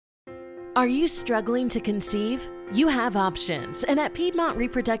Are you struggling to conceive? You have options, and at Piedmont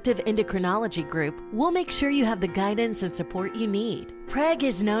Reproductive Endocrinology Group, we'll make sure you have the guidance and support you need. PREG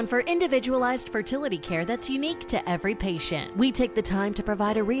is known for individualized fertility care that's unique to every patient. We take the time to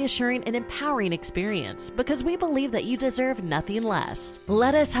provide a reassuring and empowering experience because we believe that you deserve nothing less.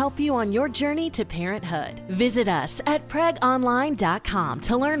 Let us help you on your journey to parenthood. Visit us at pregonline.com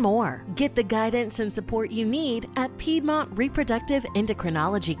to learn more. Get the guidance and support you need at Piedmont Reproductive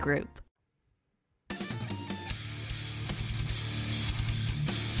Endocrinology Group.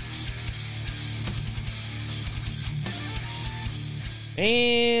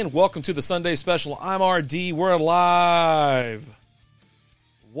 And welcome to the Sunday Special. I'm RD. We're live.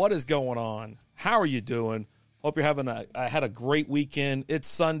 What is going on? How are you doing? Hope you're having had a great weekend. It's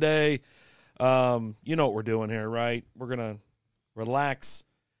Sunday. You know what we're doing here, right? We're gonna relax.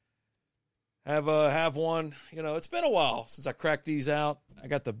 Have one. You know, it's been a while since I cracked these out. I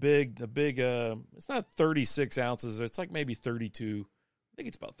got the big. It's not 36 ounces. It's like maybe 32. I think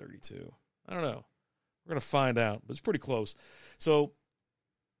it's about 32. I don't know. We're gonna find out, but it's pretty close. So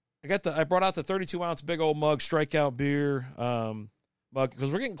I brought out the 32-ounce big old mug, Strikeout beer mug,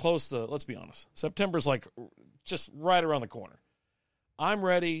 because we're getting close to, let's be honest, September's like just right around the corner. I'm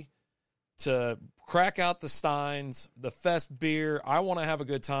ready to crack out the Steins, the Fest beer. I want to have a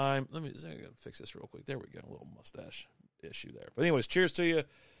good time. I gotta fix this real quick. There we go. A little mustache issue there. But anyways, cheers to you.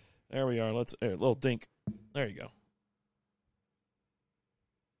 There we are. A little dink. There you go.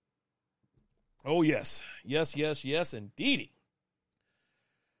 Oh, yes. Yes, indeedy.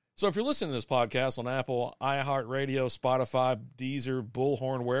 So if you're listening to this podcast on Apple, iHeartRadio, Spotify, Deezer,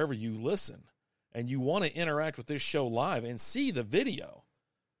 Bullhorn, wherever you listen, and you want to interact with this show live and see the video,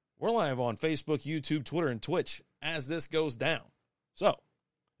 we're live on Facebook, YouTube, Twitter, and Twitch as this goes down. So,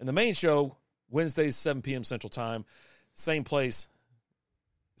 in the main show, Wednesdays, 7 p.m. Central Time, same place,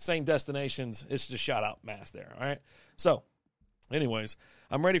 same destinations. It's just shout-out mass there, all right? So, anyways,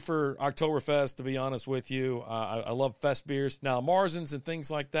 I'm ready for Oktoberfest, to be honest with you. I love Fest beers. Now, Marzens and things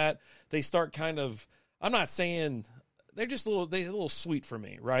like that, they start kind of, I'm not saying, they're just a little sweet for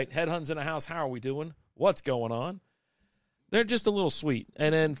me, right? Headhunts in the house, how are we doing? What's going on? They're just a little sweet.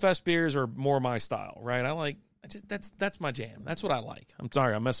 And then Fest beers are more my style, right? That's my jam. That's what I like. I'm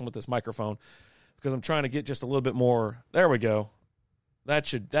sorry, I'm messing with this microphone because I'm trying to get just a little bit more. There we go. That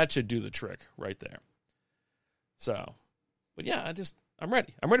should do the trick right there. So, but yeah, I'm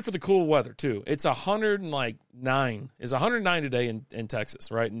ready. I'm ready for the cool weather, too. It's 109. It's 109 today in Texas,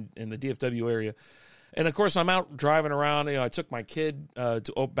 right, in the DFW area. And, of course, I'm out driving around. You know, I took my kid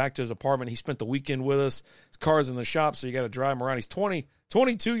back to his apartment. He spent the weekend with us. His car's in the shop, so you got to drive him around. He's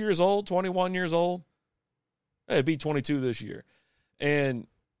 22 years old, 21 years old. He'd be 22 this year. And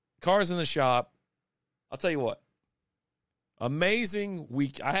car's in the shop. I'll tell you what. Amazing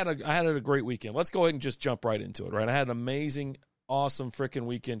week. I had a great weekend. Let's go ahead and just jump right into it, right? I had an amazing, awesome freaking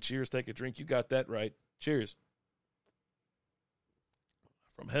weekend. Cheers, take a drink. You got that right. Cheers.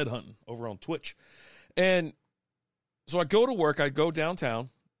 From Headhunting over on Twitch. And so I go to work. I go downtown.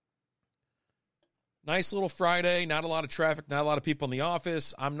 Nice little Friday. Not a lot of traffic. Not a lot of people in the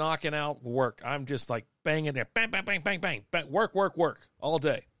office. I'm knocking out work. I'm just like banging there. Bang, bang, bang, bang, bang. Bang. Work all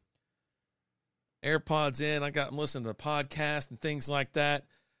day. AirPods in. I'm listening to podcasts and things like that.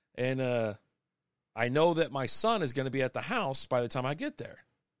 And I know that my son is going to be at the house by the time I get there.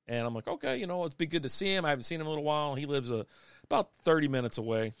 And I'm like, okay, you know, it'd be good to see him. I haven't seen him in a little while. He lives about 30 minutes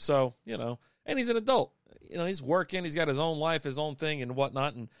away. So, you know, and he's an adult. You know, he's working. He's got his own life, his own thing and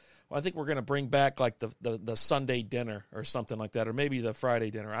whatnot. And I think we're going to bring back like the Sunday dinner or something like that, or maybe the Friday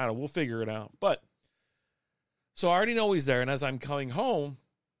dinner. I don't know. We'll figure it out. But so I already know he's there. And as I'm coming home,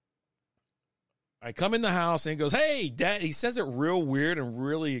 I come in the house and he goes, "Hey, Dad." He says it real weird and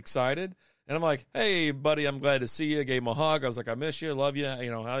really excited. And I'm like, "Hey, buddy, I'm glad to see you." I gave him a hug. I was like, "I miss you. Love you.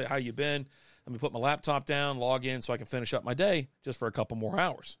 You know, how you been?" Let me put my laptop down, log in so I can finish up my day just for a couple more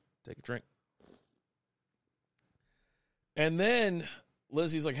hours. Take a drink. And then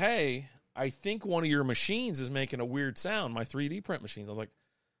Lizzie's like, "Hey, I think one of your machines is making a weird sound, my 3D print machines." I'm like,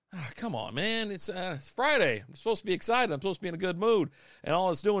 come on, man. It's Friday. I'm supposed to be excited. I'm supposed to be in a good mood. And all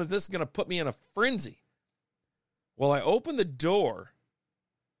it's doing is this is going to put me in a frenzy. Well, I open the door,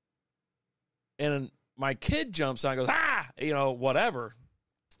 and my kid jumps out and goes, "Ah!" You know, whatever.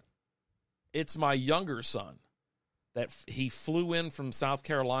 It's my younger son that he flew in from South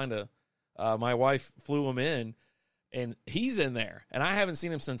Carolina. My wife flew him in, and he's in there. And I haven't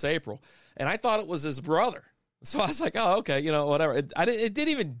seen him since April. And I thought it was his brother. So I was like, oh, okay, you know, whatever. It didn't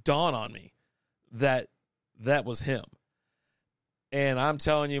even dawn on me that was him. And I'm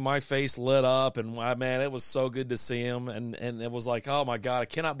telling you, my face lit up, and man, it was so good to see him. And it was like, oh my God, I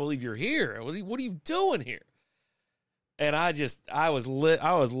cannot believe you're here. What are you doing here? And I was lit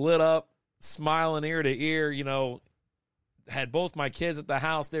up, smiling ear to ear. You know, had both my kids at the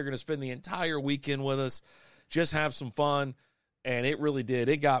house. They're going to spend the entire weekend with us, just have some fun. And it really did.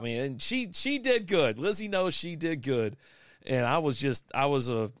 It got me. And she did good. Lizzie knows she did good. And I was just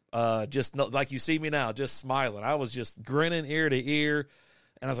like you see me now, just smiling. I was just grinning ear to ear.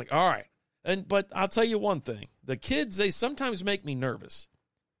 And I was like, all right. But I'll tell you one thing. The kids, they sometimes make me nervous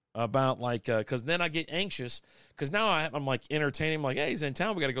about because then I get anxious because now I'm like entertaining him, like, hey, he's in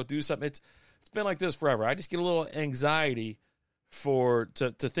town. We got to go do something. It's been like this forever. I just get a little anxiety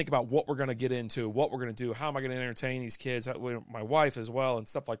to think about what we're going to get into, what we're going to do, how am I going to entertain these kids, my wife as well, and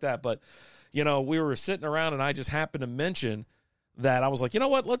stuff like that. But, you know, we were sitting around and I just happened to mention that I was like, you know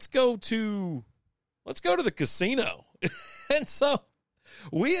what, let's go to the casino. And so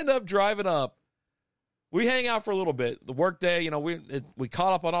we end up driving up. We hang out for a little bit. The work day, you know, we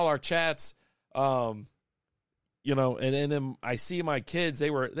caught up on all our chats, you know, and then I see my kids, they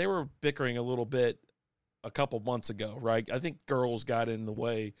were bickering a little bit a couple months ago, right? I think girls got in the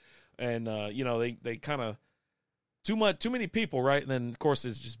way, and you know, they kind of too many people, right? And then of course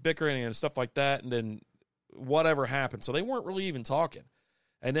it's just bickering and stuff like that, and then whatever happened. So they weren't really even talking.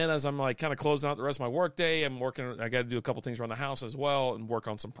 And then as I'm like kind of closing out the rest of my work day, I got to do a couple things around the house as well and work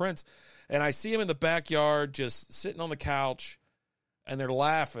on some prints. And I see them in the backyard just sitting on the couch, and they're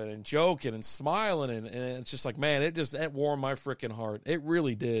laughing and joking and smiling. And it's just like, man, it warmed my freaking heart. It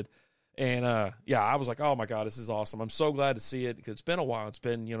really did. And, yeah, I was like, oh, my God, this is awesome. I'm so glad to see it because it's been a while. It's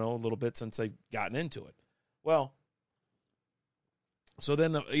been, you know, a little bit since they've gotten into it. Well, so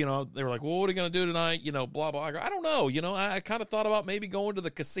then, you know, they were like, well, what are you going to do tonight? You know, blah, blah. I don't know. You know, I kind of thought about maybe going to the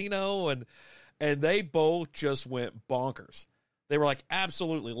casino, and they both just went bonkers. They were like,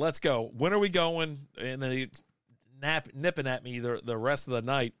 absolutely, let's go. When are we going? And then they nipping at me the rest of the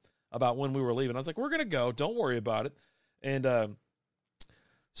night about when we were leaving. I was like, we're going to go. Don't worry about it. And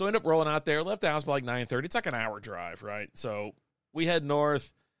so I ended up rolling out there. Left the house by like 9:30. It's like an hour drive, right? So we head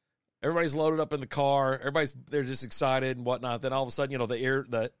north. Everybody's loaded up in the car. They're just excited and whatnot. Then all of a sudden, you know,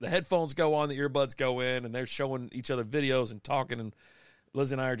 the headphones go on, the earbuds go in, and they're showing each other videos and talking. And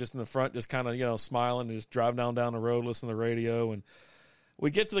Liz and I are just in the front, just kind of, you know, smiling and just driving down the road, listening to the radio. And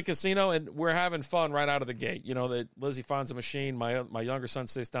we get to the casino, and we're having fun right out of the gate. You know, that Lizzie finds a machine. My younger son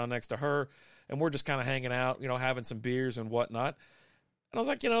sits down next to her, and we're just kind of hanging out, you know, having some beers and whatnot. And I was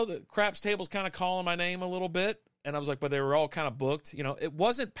like, you know, the craps table's kind of calling my name a little bit. And I was like, but they were all kind of booked. You know, it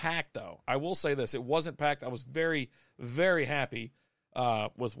wasn't packed, though. I will say this. It wasn't packed. I was very, very happy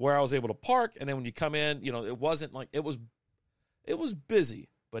with where I was able to park. And then when you come in, you know, it wasn't like it was busy,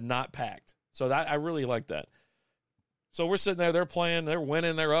 but not packed. So that I really liked that. So we're sitting there. They're playing. They're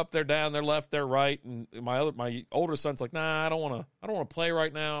winning. They're up. They're down. They're left. They're right. And my older son's like, nah, I don't want to play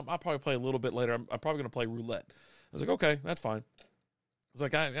right now. I'll probably play a little bit later. I'm probably going to play roulette. I was like, okay, that's fine. I was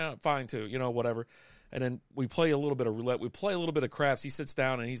like, yeah, fine too. You know, whatever. And then we play a little bit of roulette. We play a little bit of craps. He sits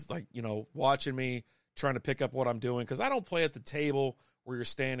down and he's like, you know, watching me, trying to pick up what I'm doing. Because I don't play at the table where you're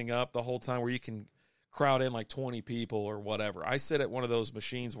standing up the whole time, where you can crowd in like 20 people or whatever. I sit at one of those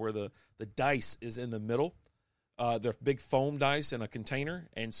machines where the dice is in the middle. They're big foam dice in a container.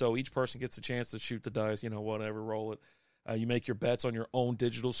 And so each person gets a chance to shoot the dice, you know, whatever, roll it. You make your bets on your own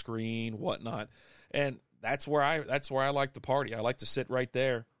digital screen, whatnot. And that's where I like to party. I like to sit right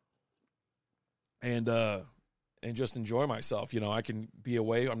there. And just enjoy myself. You know, I can be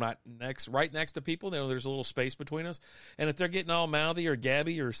away. I'm not right next to people. You know, there's a little space between us. And if they're getting all mouthy or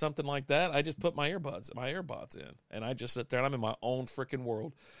gabby or something like that, I just put my earbuds in, and I just sit there and I'm in my own freaking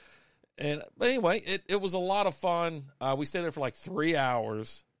world. But anyway, it was a lot of fun. We stayed there for like 3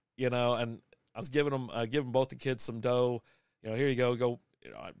 hours, you know, and I was giving both the kids some dough. You know, here you go. You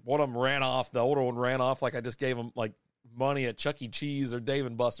know, one of them ran off. The older one ran off like I just gave him like money at Chuck E. Cheese or Dave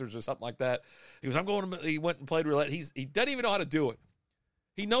 & Buster's or something like that. He went and played roulette. He doesn't even know how to do it.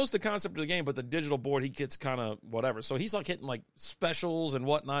 He knows the concept of the game, but the digital board, he gets kind of whatever. So he's like hitting like specials and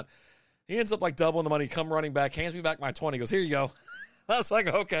whatnot. He ends up like doubling the money, come running back, hands me back my 20, goes, here you go. I was like,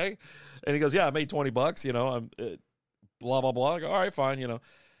 okay. And he goes, yeah, I made $20, you know, I'm blah, blah, blah. I go, all right, fine. You know,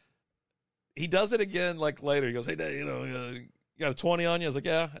 he does it again like later. He goes, hey, Dad, you know, you got a 20 on you? I was like,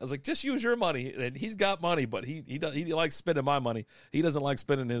 yeah. I was like, just use your money. And he's got money, but he likes spending my money. He doesn't like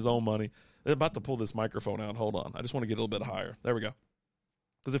spending his own money. I'm about to pull this microphone out. Hold on. I just want to get a little bit higher. There we go.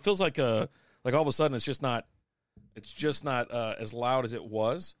 Because it feels like all of a sudden it's just not as loud as it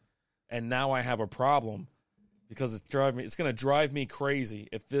was. And now I have a problem because it's going to drive me crazy.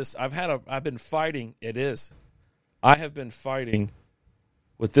 If this, I have been fighting. I have been fighting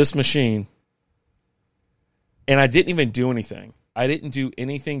with this machine, and I didn't even do anything. I didn't do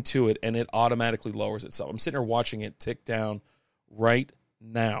anything to it, and it automatically lowers itself. I'm sitting there watching it tick down right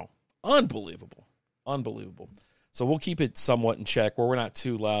now. Unbelievable. So we'll keep it somewhat in check where we're not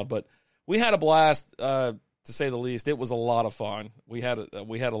too loud, but we had a blast, to say the least. It was a lot of fun. We had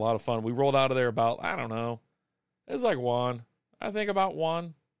a lot of fun. We rolled out of there about, I don't know, it was like 1. I think about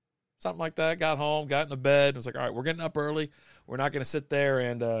 1, something like that. Got home, got into bed. It was like, all right, we're getting up early. We're not going to sit there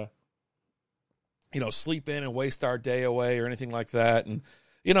and, sleep in and waste our day away or anything like that. And,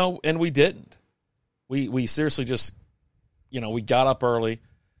 and we didn't. We seriously just, we got up early,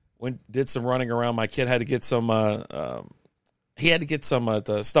 did some running around. My kid had to get some, the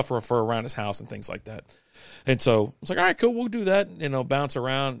stuff for around his house and things like that. And so I was like, all right, cool, we'll do that. Bounce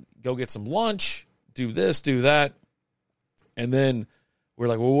around, go get some lunch, do this, do that. And then we're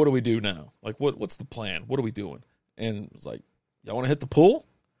like, well, what do we do now? Like, what's the plan? What are we doing? And it was like, y'all want to hit the pool?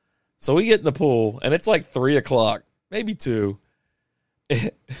 So we get in the pool, and it's like 3 o'clock, maybe 2.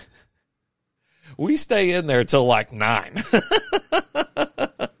 We stay in there till like 9.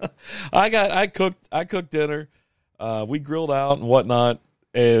 I cooked dinner. We grilled out and whatnot,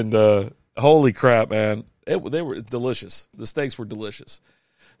 and holy crap, man, they were delicious. The steaks were delicious.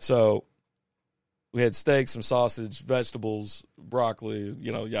 So we had steaks, some sausage, vegetables, broccoli,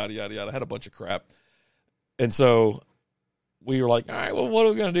 yada yada yada. I had a bunch of crap, and so we were like, all right, well, what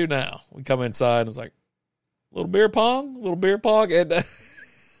are we going to do now? We come inside, and it's like, little beer pong, and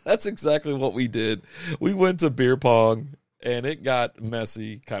that's exactly what we did. We went to beer pong, and it got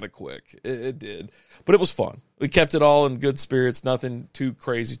messy kind of quick. It did, but it was fun. We kept it all in good spirits, nothing too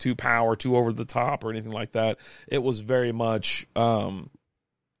crazy, too over the top or anything like that. It was very much,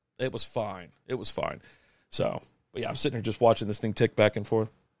 it was fine. It was fine. So, but yeah, I'm sitting here just watching this thing tick back and forth.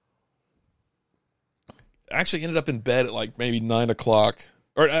 I actually ended up in bed at like maybe 9 o'clock.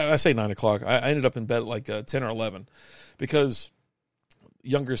 Or I say 9 o'clock. I ended up in bed at like 10 or 11 because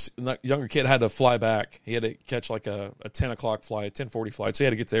younger kid had to fly back. He had to catch like a 10 o'clock flight, 10:40 flight. So he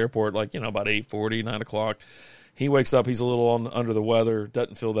had to get to the airport like, about 8:40, 9 o'clock. He wakes up. He's a little under the weather.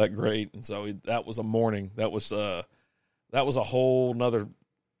 Doesn't feel that great. And so that was a morning. That was a whole nother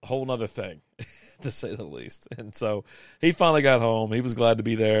thing, to say the least. And so he finally got home. He was glad to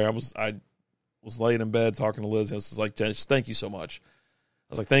be there. I was laying in bed talking to Liz. And I was like, just thank you so much.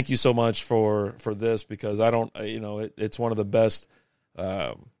 I was like, thank you so much for this, because I don't, it's one of the best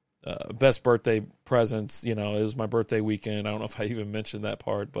birthday presents. It was my birthday weekend. I don't know if I even mentioned that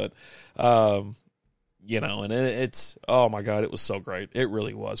part, but, and it's, oh my God, it was so great. It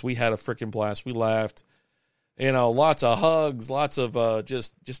really was. We had a freaking blast. We laughed, lots of hugs, lots of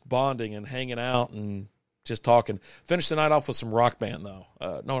just bonding and hanging out and just talking. Finished the night off with some Rock Band, though.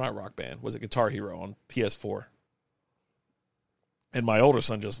 No, not Rock Band. Was it Guitar Hero on PS4? And my older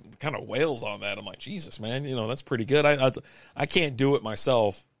son just kind of wails on that. I'm like, Jesus, man, that's pretty good. I can't do it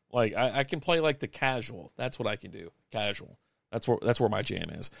myself. Like, I can play like the casual. That's what I can do. Casual. That's where my jam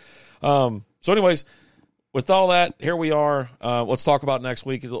is. So anyways, with all that, here we are. Let's talk about next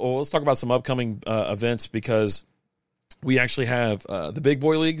week. Let's talk about some upcoming events, because we actually have the Big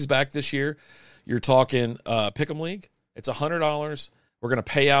Boy Leagues back this year. You're talking Pick'em League. It's $100. We're going to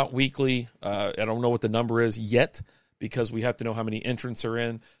pay out weekly. I don't know what the number is yet, because we have to know how many entrants are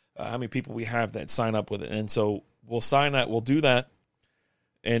in, how many people we have that sign up with it. And so we'll sign that. We'll do that.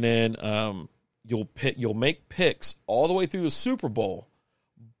 And then you'll make picks all the way through the Super Bowl,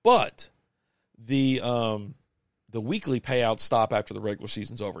 but the weekly payouts stop after the regular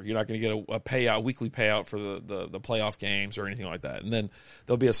season's over. You're not going to get a weekly payout for the playoff games or anything like that. And then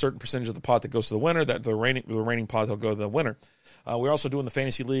there'll be a certain percentage of the pot that goes to the winner. That the reigning pot will go to the winner. We're also doing the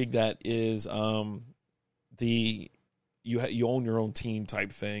fantasy league that is you own your own team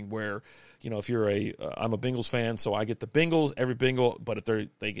type thing, where if you're I'm a Bengals fan, so I get the Bengals, every Bengal, but if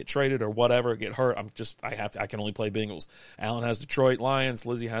they get traded or whatever, get hurt, I can only play Bengals. Alan has Detroit Lions,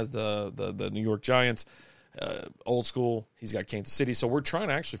 Lizzie has the New York Giants. Old school, he's got Kansas City. So we're trying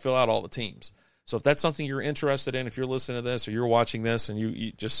to actually fill out all the teams. So if that's something you're interested in, if you're listening to this or you're watching this, and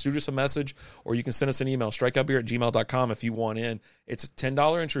you just shoot us a message, or you can send us an email, strikeoutbeer@gmail.com if you want in. It's a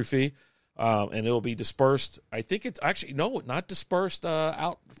 $10 entry fee, and it'll be dispersed. I think it's actually, no, not dispersed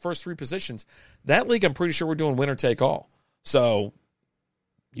out first 3 positions. That league, I'm pretty sure we're doing winner take all. So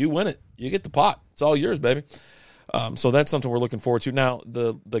you win it. You get the pot. It's all yours, baby. So that's something we're looking forward to. Now,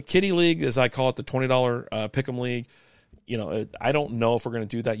 the Kitty League, as I call it, the $20 Pick'em League, I don't know if we're going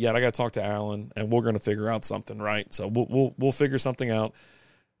to do that yet. I got to talk to Alan, and we're going to figure out something, right? So we'll figure something out.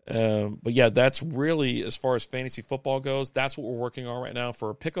 But yeah, that's really, as far as fantasy football goes, that's what we're working on right now.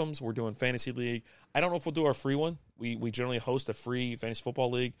 For Pick'ems, we're doing Fantasy League. I don't know if we'll do our free one. We generally host a free fantasy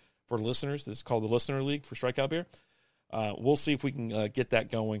football league for listeners. This is called the Listener League for Strikeout Beer. We'll see if we can get that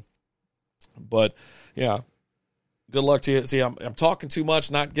going. But yeah, good luck to you. See, I'm talking too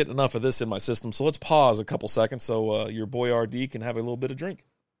much, not getting enough of this in my system. So let's pause a couple seconds so your boy RD can have a little bit of drink.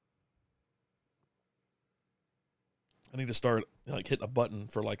 I need to start like hitting a button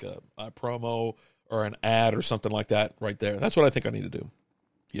for like a promo or an ad or something like that right there. That's what I think I need to do.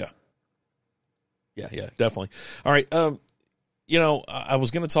 Yeah, definitely. All right. I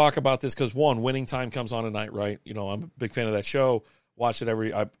was going to talk about this because, one, Winning Time comes on tonight, right? I'm a big fan of that show. Watch it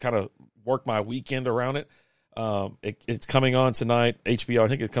I kind of work my weekend around it. It's coming on tonight, HBO. I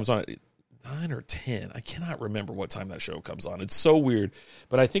think it comes on at 9 or 10. I cannot remember what time that show comes on. It's so weird,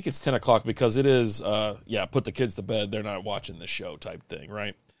 but I think it's 10 o'clock because it is, put the kids to bed. They're not watching the show type thing,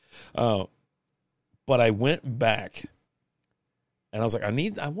 right? But I went back and I was like,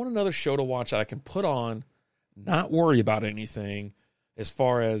 I want another show to watch that I can put on, not worry about anything as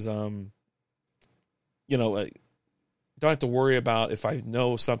far as, don't have to worry about if I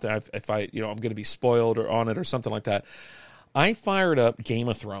know something, if I'm going to be spoiled or on it or something like that. I fired up Game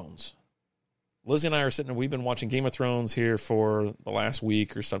of Thrones. Lizzie and I are sitting there. We've been watching Game of Thrones here for the last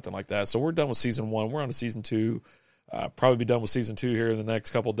week or something like that. So we're done with season 1. We're on to season 2. Probably be done with season 2 here in the next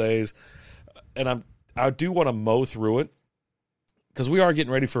couple of days. And I do want to mow through it because we are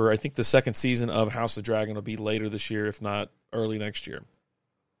getting ready for, I think, the second season of House of the Dragon will be later this year, if not early next year.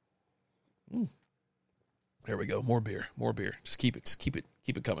 There we go. More beer. Just keep it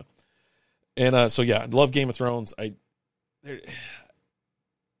coming. And I love Game of Thrones.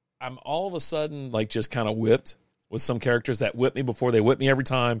 I'm all of a sudden like just kind of whipped with some characters that whip me before they whip me every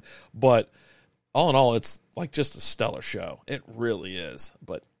time. But all in all, it's like just a stellar show. It really is.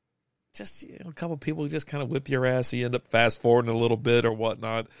 But just a couple of people just kind of whip your ass. You end up fast forwarding a little bit or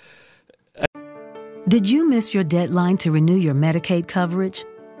whatnot. Did you miss your deadline to renew your Medicaid coverage?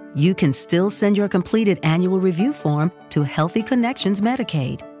 You can still send your completed annual review form to Healthy Connections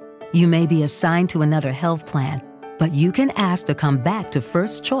Medicaid. You may be assigned to another health plan, but you can ask to come back to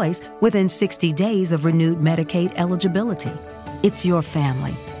First Choice within 60 days of renewed Medicaid eligibility. It's your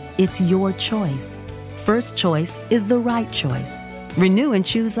family. It's your choice. First Choice is the right choice. Renew and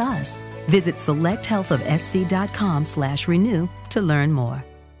choose us. Visit selecthealthofsc.com/renew to learn more.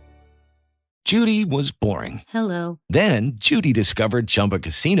 Judy was boring. Hello. Then Judy discovered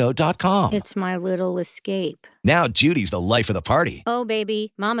ChumbaCasino.com. It's my little escape. Now Judy's the life of the party. Oh,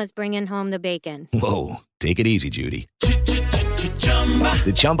 baby, mama's bringing home the bacon. Whoa, take it easy, Judy.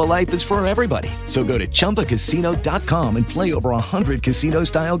 The Chumba life is for everybody. So go to ChumbaCasino.com and play over 100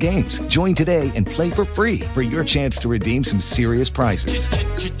 casino-style games. Join today and play for free for your chance to redeem some serious prizes.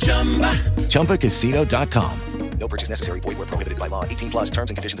 ChumbaCasino.com. No purchase necessary. Void where prohibited by law. 18 plus terms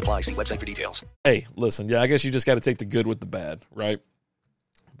and conditions apply. See website for details. Hey, listen, I guess you just got to take the good with the bad, right?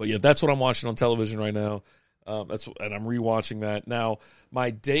 But yeah, that's what I'm watching on television right now. And I'm rewatching that. Now, my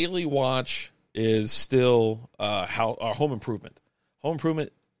daily watch is still Home Improvement. Home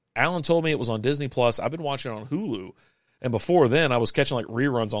Improvement, Alan told me it was on Disney Plus. I've been watching it on Hulu. And before then, I was catching like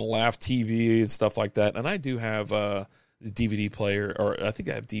reruns on Laugh TV and stuff like that. And I do have the DVD player, or I think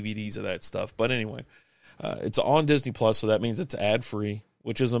I have DVDs of that stuff. But anyway, it's on Disney Plus, so that means it's ad-free,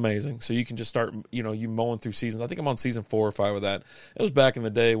 which is amazing. So you can just start, you mowing through seasons. I think I'm on season 4 or 5 of that. It was back in the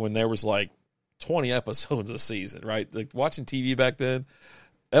day when there was like 20 episodes a season, right? Like watching TV back then,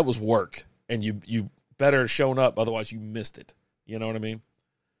 that was work. And you better have shown up, otherwise you missed it. You know what I mean?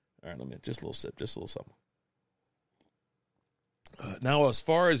 All right, let me just a little sip, just a little something. Now, as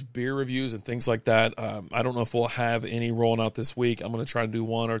far as beer reviews and things like that, I don't know if we'll have any rolling out this week. I'm going to try to do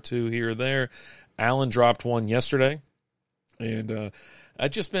 1 or 2 here or there. Alan dropped one yesterday, and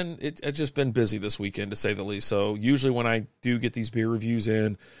I've just been busy this weekend, to say the least. So usually when I do get these beer reviews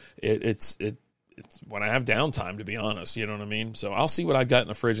in, it's when I have downtime, to be honest. You know what I mean? So I'll see what I got in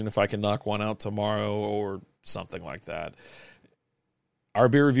the fridge and if I can knock one out tomorrow or something like that. Our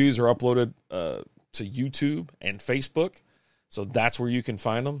beer reviews are uploaded to YouTube and Facebook. So that's where you can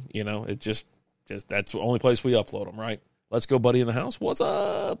find them. It just that's the only place we upload them, right? Let's go, buddy, in the house. What's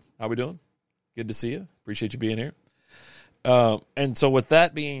up? How we doing? Good to see you. Appreciate you being here. And so with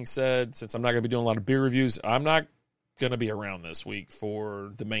that being said, since I'm not going to be doing a lot of beer reviews, I'm not going to be around this week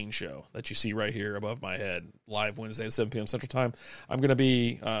for the main show that you see right here above my head, live Wednesday at 7 p.m. Central Time. I'm going to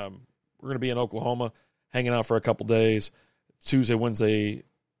be, we're going to be in Oklahoma, hanging out for a couple days, Tuesday, Wednesday,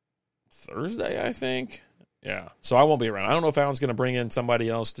 Thursday, I think. Yeah, so I won't be around. I don't know if Alan's going to bring in somebody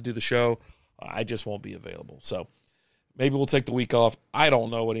else to do the show. I just won't be available. So Maybe we'll take the week off. I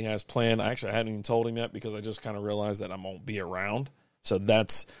don't know what he has planned. I hadn't even told him yet because I just kind of realized that I won't be around. So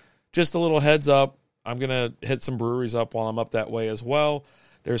that's just a little heads up. I'm going to hit some breweries up while I'm up that way as well.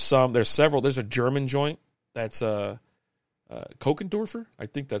 There's several. There's a German joint that's Kokendorfer. I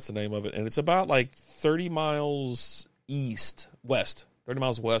think that's the name of it. And it's about like 30 miles west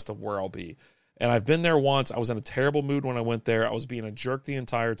of where I'll be. And I've been there once. I was in a terrible mood when I went there. I was being a jerk the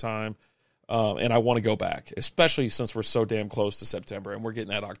entire time. And I want to go back, especially since we're so damn close to September and we're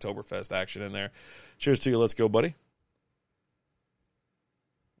getting that Oktoberfest action in there. Cheers to you. Let's go, buddy.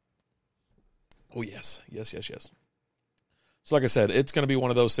 Oh, yes. Yes. So like I said, it's going to be one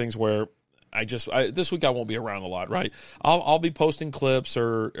of those things where this week I won't be around a lot, right? I'll be posting clips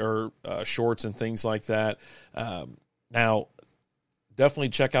or shorts and things like that. Now, definitely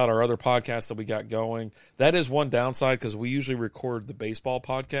check out our other podcasts that we got going. That is one downside because we usually record the baseball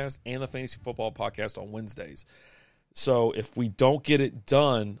podcast and the fantasy football podcast on Wednesdays. So if we don't get it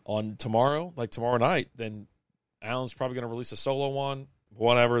done on tomorrow night, then Alan's probably going to release a solo one.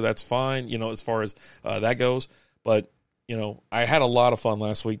 Whatever, that's fine, as far as that goes. But, I had a lot of fun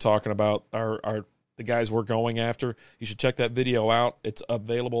last week talking about the guys we're going after. You should check that video out. It's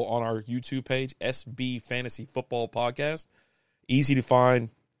available on our YouTube page, SB Fantasy Football Podcast. Easy to find,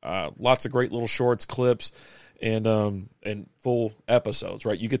 lots of great little shorts, clips, and full episodes,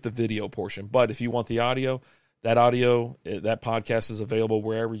 right? You get the video portion. But if you want the audio, that podcast is available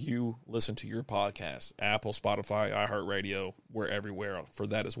wherever you listen to your podcast. Apple, Spotify, iHeartRadio, we're everywhere for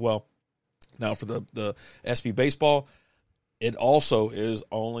that as well. Now for the SB Baseball, it also is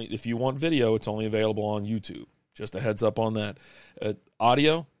only, if you want video, it's only available on YouTube. Just a heads up on that.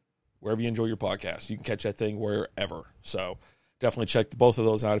 Audio, wherever you enjoy your podcast. You can catch that thing wherever. So definitely check both of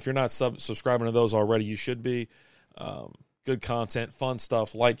those out. If you're not subscribing to those already, you should be. Good content, fun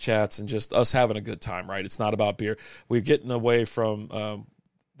stuff, light chats, and just us having a good time, right? It's not about beer. We're getting away from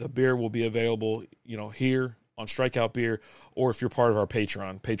the beer will be available, here on Strikeout Beer, or if you're part of our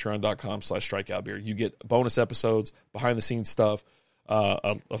Patreon, patreon.com/strikeoutbeer. You get bonus episodes, behind-the-scenes stuff,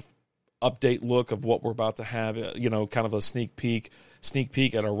 a update look of what we're about to have, kind of a sneak peek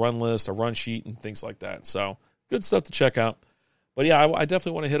at a run list, a run sheet, and things like that. So good stuff to check out. But yeah, I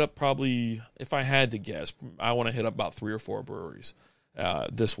definitely want to hit up probably, if I had to guess, I want to hit up about 3 or 4 breweries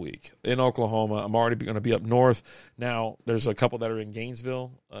this week in Oklahoma. I'm already going to be up north. Now, there's a couple that are in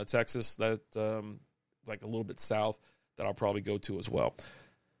Gainesville, Texas, that like a little bit south that I'll probably go to as well.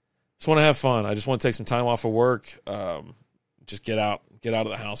 Just want to have fun. I just want to take some time off of work, just get out of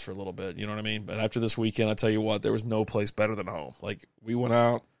the house for a little bit, you know what I mean? But after this weekend, I tell you what, there was no place better than home. Like, we went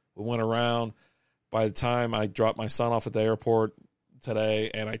out, we went around. By the time I dropped my son off at the airport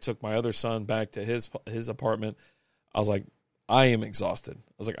today and I took my other son back to his apartment, I was like, I am exhausted.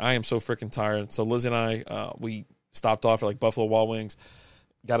 I was like, I am so freaking tired. So Lizzie and I, we stopped off at like Buffalo Wild Wings,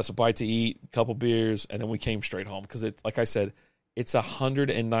 got us a bite to eat, a couple beers, and then we came straight home because, like I said, it's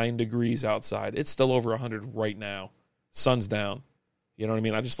 109 degrees outside. It's still over 100 right now. Sun's down. You know what I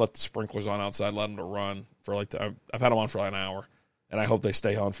mean? I just left the sprinklers on outside, let them to run for I've had them on for like an hour. And I hope they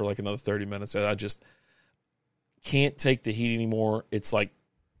stay on for like another 30 minutes. And I just can't take the heat anymore. It's like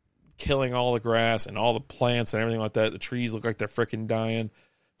killing all the grass and all the plants and everything like that. The trees look like they're freaking dying.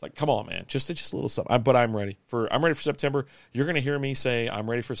 It's like, come on, man. Just a little something. But I'm ready for September. You're going to hear me say I'm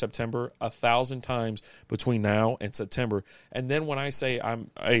ready for September 1,000 times between now and September. And then when I say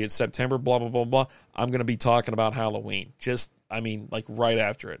it's September, blah, blah, blah, blah, I'm going to be talking about Halloween. Like right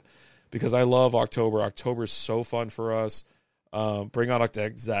after it. Because I love October. October is so fun for us. Bring on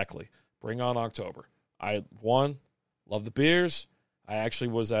October. I love the beers. I actually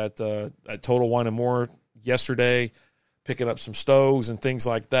was at Total Wine and More yesterday, picking up some stoves and things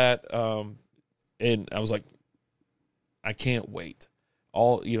like that. And I was like, I can't wait.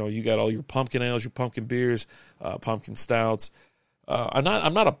 You got all your pumpkin ales, your pumpkin beers, pumpkin stouts. I'm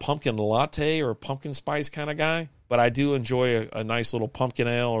not a pumpkin latte or a pumpkin spice kind of guy, but I do enjoy a nice little pumpkin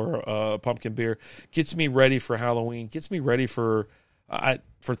ale or a pumpkin beer. Gets me ready for Halloween. Gets me ready for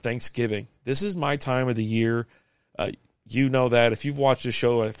Thanksgiving. This is my time of the year. You know that if you've watched the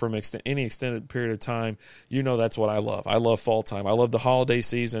show from any extended period of time, you know that's what I love. I love fall time. I love the holiday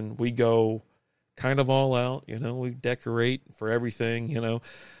season. We go kind of all out. We decorate for everything.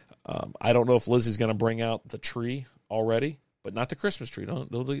 I don't know if Lizzie's going to bring out the tree already. But not the Christmas tree. No.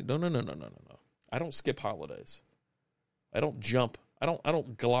 I don't skip holidays. I don't jump. I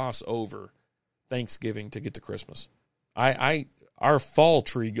don't gloss over Thanksgiving to get to Christmas. Our fall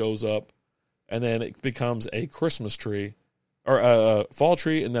tree goes up, and then it becomes a Christmas tree, or a fall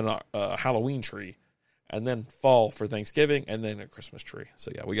tree, and then a Halloween tree, and then fall for Thanksgiving, and then a Christmas tree.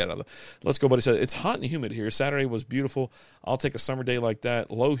 So, yeah, we got another. Let's go, buddy. So it's hot and humid here. Saturday was beautiful. I'll take a summer day like that.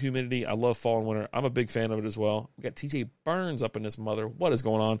 Low humidity. I love fall and winter. I'm a big fan of it as well. We got TJ Burns up in this mother. What is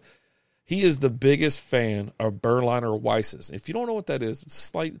going on? He is the biggest fan of Berliner Weisses. If you don't know what that is,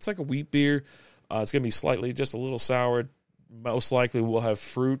 it's like a wheat beer. It's going to be slightly, just a little sour. Most likely we'll have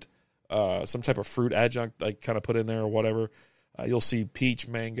fruit, some type of fruit adjunct, like kind of put in there or whatever. You'll see peach,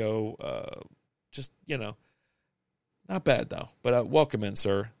 mango, just, not bad though. But welcome in,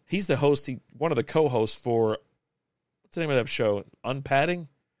 sir. He's the host, one of the co-hosts for, what's the name of that show? Unpadding?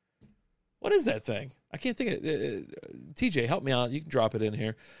 What is that thing? I can't think of it. TJ, help me out. You can drop it in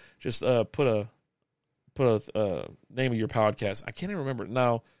here. Just put a name of your podcast. I can't even remember it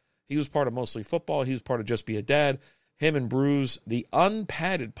now. He was part of Mostly Football. He was part of Just Be a Dad. Him and Bruce, the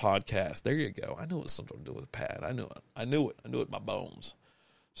Unpadded podcast. There you go. I knew it was something to do with a pad. I knew it. I knew it in my bones.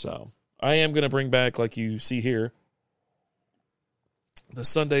 So I am going to bring back, like you see here, the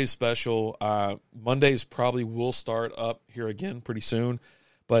Sunday special. Mondays probably will start up here again pretty soon.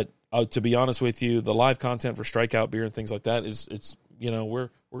 But to be honest with you, the live content for Strikeout Beer and things like that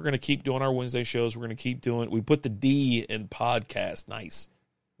we're going to keep doing our Wednesday shows. We're going to keep doing. We put the D in podcast. Nice,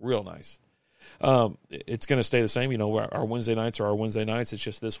 real nice. It's going to stay the same. Our Wednesday nights are our Wednesday nights. It's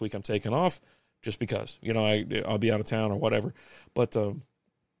just this week I'm taking off just because, I'll be out of town or whatever. But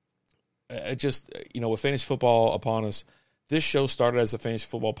with fantasy football upon us, this show started as a fantasy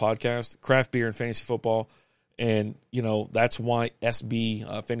football podcast, craft beer and fantasy football. And, that's why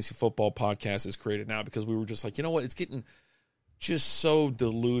SB Fantasy Football Podcast is created now, because we were just like, it's getting just so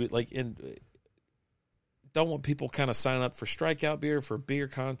diluted. Don't want people kind of signing up for Strikeout Beer, for beer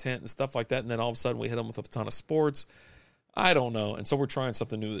content and stuff like that. And then all of a sudden we hit them with a ton of sports. I don't know. And so we're trying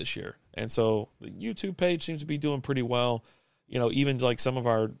something new this year. And so the YouTube page seems to be doing pretty well. Even like some of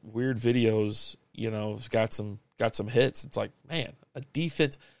our weird videos, got some hits. It's like, man, a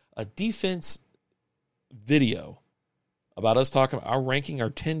defense video about us talking about our ranking our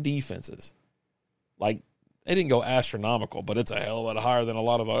 10 defenses. Like, they didn't go astronomical, but it's a hell of a lot higher than a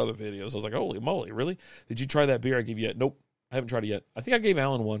lot of our other videos. I was like, holy moly, really? Did you try that beer I gave you yet? Nope, I haven't tried it yet. I think I gave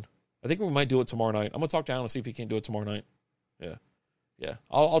Alan one. I think we might do it tomorrow night. I'm going to talk to Alan and see if he can do it tomorrow night. Yeah.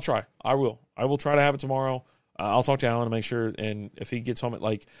 I'll try. I will try to have it tomorrow. I'll talk to Alan to make sure, and if he gets home at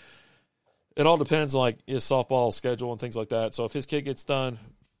it all depends on his softball schedule and things like that. So if his kid gets done,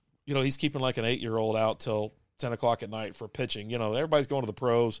 he's keeping an 8-year-old out till 10 o'clock at night for pitching. Everybody's going to the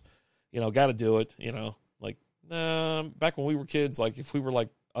pros. Got to do it. Back when we were kids, if we were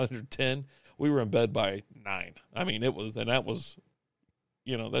under 10, we were in bed by 9. I mean, that's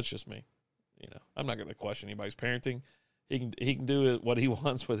just me. I'm not going to question anybody's parenting. He can do what he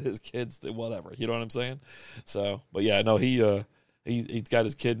wants with his kids, whatever. You know what I'm saying? So, but yeah, no, he's got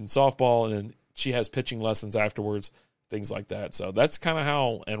his kid in softball, and then she has pitching lessons afterwards, things like that. So that's kind of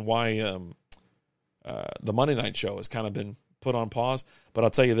how and why the Monday night show has kind of been put on pause. But I'll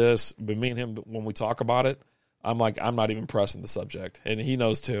tell you this, but me and him, when we talk about it, I'm not even pressing the subject. And he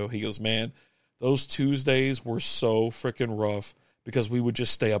knows too. He goes, man, those Tuesdays were so freaking rough because we would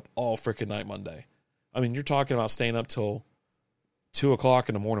just stay up all freaking night Monday. I mean, you're talking about staying up till 2 o'clock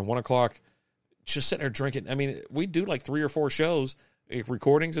in the morning, 1 o'clock, just sitting there drinking. I mean, we do 3 or 4 shows,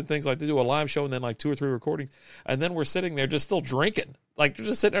 recordings and things like that. Do a live show and then 2 or 3 recordings. And then we're sitting there just still drinking. You're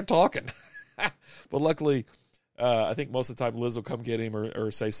just sitting there talking. But luckily, I think most of the time Liz will come get him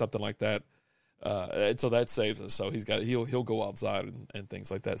or say something like that. And so that saves us. So he'll go outside and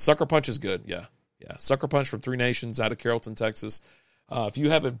things like that. Sucker Punch is good. Yeah. Sucker Punch from Three Nations out of Carrollton, Texas. If you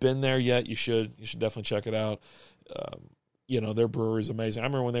haven't been there yet, you should definitely check it out. Their brewery is amazing. I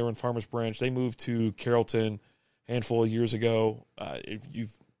remember when they were in Farmers Branch, they moved to Carrollton a handful of years ago.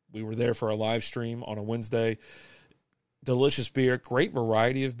 We were there for a live stream on a Wednesday. Delicious beer, great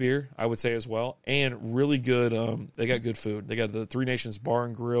variety of beer, I would say as well, and really good. They got good food. They got the Three Nations Bar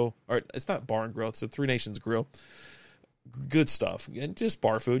and Grill, or it's not Bar and Grill, it's the Three Nations Grill. Good stuff, and just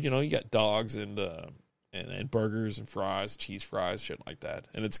bar food. You got dogs and burgers and fries, cheese fries, shit like that,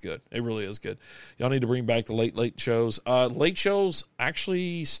 and it's good. It really is good. Y'all need to bring back the late shows. Late shows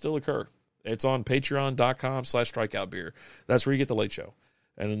actually still occur. It's on patreon.com/strikeoutbeer. That's where you get the late show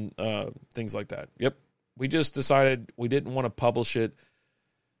and things like that. Yep. We just decided we didn't want to publish it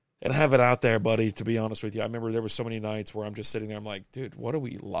and have it out there, buddy, to be honest with you. I remember there were so many nights where I'm just sitting there, I'm like, dude, what are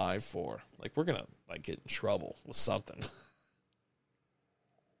we live for? We're going to get in trouble with something.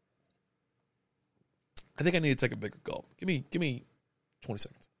 I think I need to take a bigger gulp. Give me 20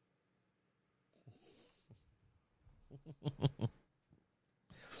 seconds.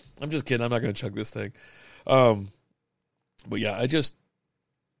 I'm just kidding. I'm not going to chug this thing. But yeah,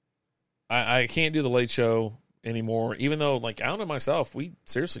 I can't do the late show anymore, even though, like, Alan and myself, we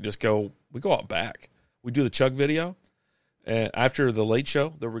seriously just go out back. We do the Chug video. And after the late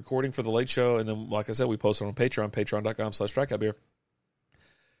show, the recording for the late show, and then, like I said, we post it on Patreon, patreon.com/strikeoutbeer.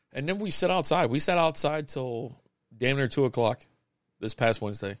 And then we sit outside. We sat outside till damn near 2 o'clock this past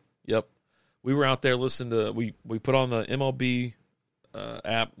Wednesday. Yep. We were out there listening to, we put on the MLB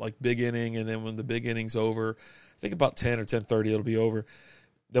app, like Big Inning, and then when the big inning's over, I think about 10 or 10:30 it'll be over.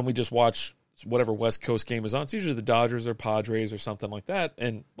 Then we just watch whatever West Coast game is on. It's usually the Dodgers or Padres or something like that,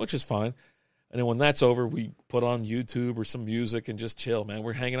 and which is fine. And then when that's over, we put on YouTube or some music and just chill, man.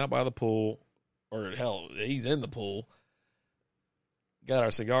 We're hanging out by the pool, or hell, he's in the pool. Got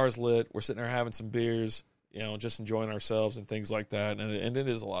our cigars lit. We're sitting there having some beers, just enjoying ourselves and things like that. And it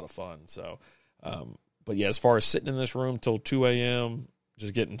is a lot of fun. So, but yeah, as far as sitting in this room till 2 a.m.,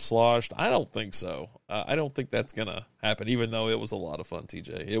 just getting sloshed, I don't think so. I don't think that's going to happen, even though it was a lot of fun,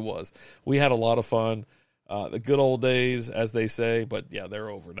 TJ. It was. We had a lot of fun. The good old days, as they say, but yeah, they're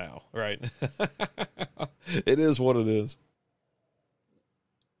over now, right? It is what it is.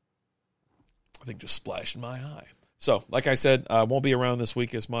 I think just splashed in my eye. So, like I said, I won't be around this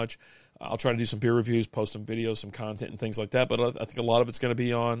week as much. I'll try to do some beer reviews, post some videos, some content, and things like that, but I think a lot of it's going to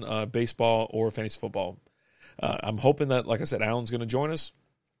be on baseball or fantasy football. I'm hoping that, like I said, Alan's going to join us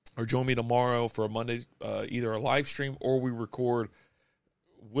or join me tomorrow for a Monday, either a live stream or we record,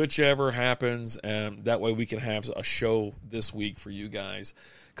 whichever happens, and that way we can have a show this week for you guys.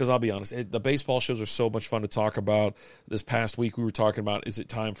 Because I'll be honest, the baseball shows are so much fun to talk about. This past week we were talking about, is it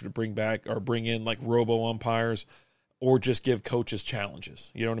time to bring in like robo umpires or just give coaches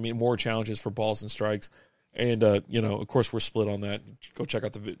challenges? You know what I mean? More challenges for balls and strikes. And, of course, we're split on that. Go check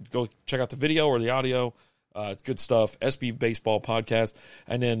out the video or the audio. It's good stuff. SB Baseball Podcast.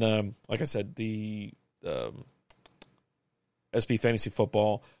 And then, like I said, the SB Fantasy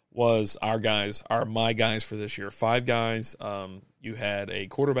Football was my guys for this year. 5 guys. You had a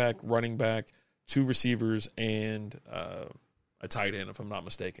quarterback, running back, 2 receivers, and a tight end, if I'm not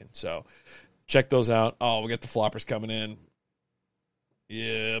mistaken. So check those out. Oh, we got the floppers coming in.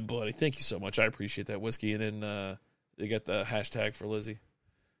 Yeah, buddy. Thank you so much. I appreciate that whiskey. And then they got the hashtag for Lizzie.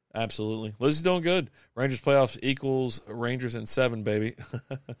 Absolutely. Lizzie's doing good. Rangers playoffs equals Rangers in 7, baby.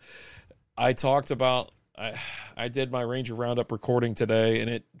 I talked about, I did my Ranger Roundup recording today, and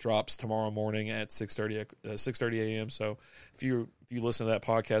it drops tomorrow morning at 6:30 a.m. So if you listen to that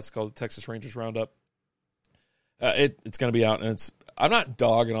podcast, it's called the Texas Rangers Roundup. It's going to be out, and I'm not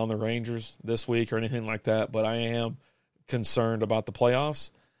dogging on the Rangers this week or anything like that, but I am concerned about the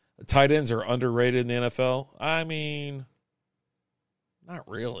playoffs. The tight ends are underrated in the NFL. I mean, not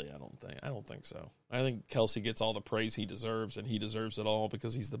really, I don't think so. I think Kelsey gets all the praise he deserves, and he deserves it all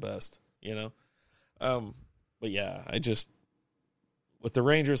because he's the best, But yeah, with the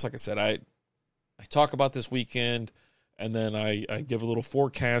Rangers, like I said, I talk about this weekend, and then I give a little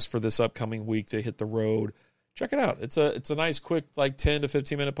forecast for this upcoming week. They hit the road. Check it out. It's a nice, quick, like 10 to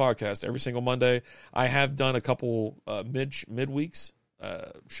 15 minute podcast every single Monday. I have done a couple midweeks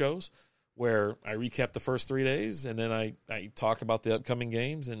shows where I recap the first 3 days, and then I talk about the upcoming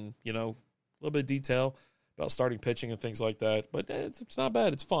games and, a little bit of detail about starting pitching and things like that. But it's not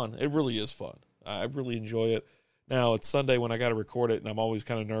bad. It's fun. It really is fun. I really enjoy it. Now, it's Sunday when I got to record it, and I'm always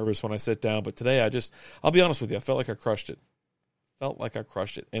kind of nervous when I sit down. But today, I'll be honest with you, I felt like I crushed it.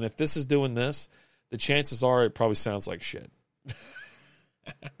 And if this is doing this, the chances are it probably sounds like shit.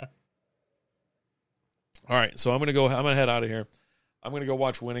 All right, so I'm going to head out of here. I'm going to go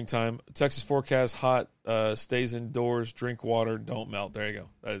watch Winning Time. Texas forecast, hot, stays indoors, drink water, don't melt. There you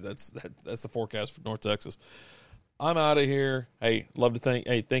go. That's the forecast for North Texas. I'm out of here. Hey,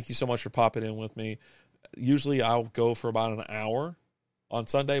 thank you so much for popping in with me. Usually I'll go for about an hour on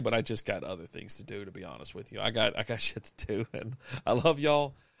Sunday, but I just got other things to do, to be honest with you. I got shit to do, and I love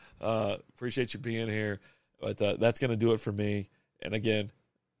y'all. Appreciate you being here. But that's going to do it for me. And again,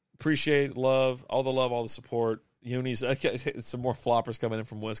 appreciate all the support. Unis, some more floppers coming in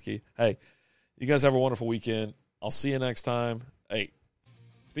from whiskey. Hey, you guys have a wonderful weekend. I'll see you next time. Hey,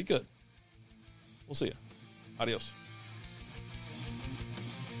 be good. We'll see you. Adios.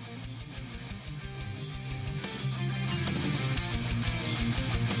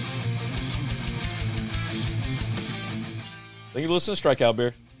 Thank you for listening to Strikeout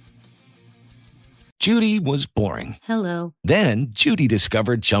Beer. Judy was boring. Hello. Then Judy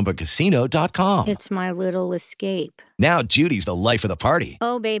discovered ChumbaCasino.com. It's my little escape. Now Judy's the life of the party.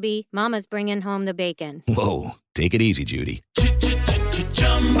 Oh, baby, mama's bringing home the bacon. Whoa, take it easy, Judy.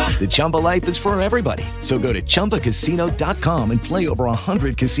 The Chumba life is for everybody. So go to ChumbaCasino.com and play over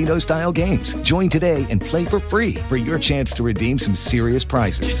 100 casino-style games. Join today and play for free for your chance to redeem some serious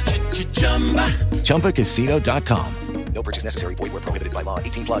prizes. ChumbaCasino.com. No purchase necessary. Void where prohibited by law.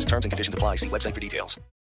 18 plus terms and conditions apply. See website for details.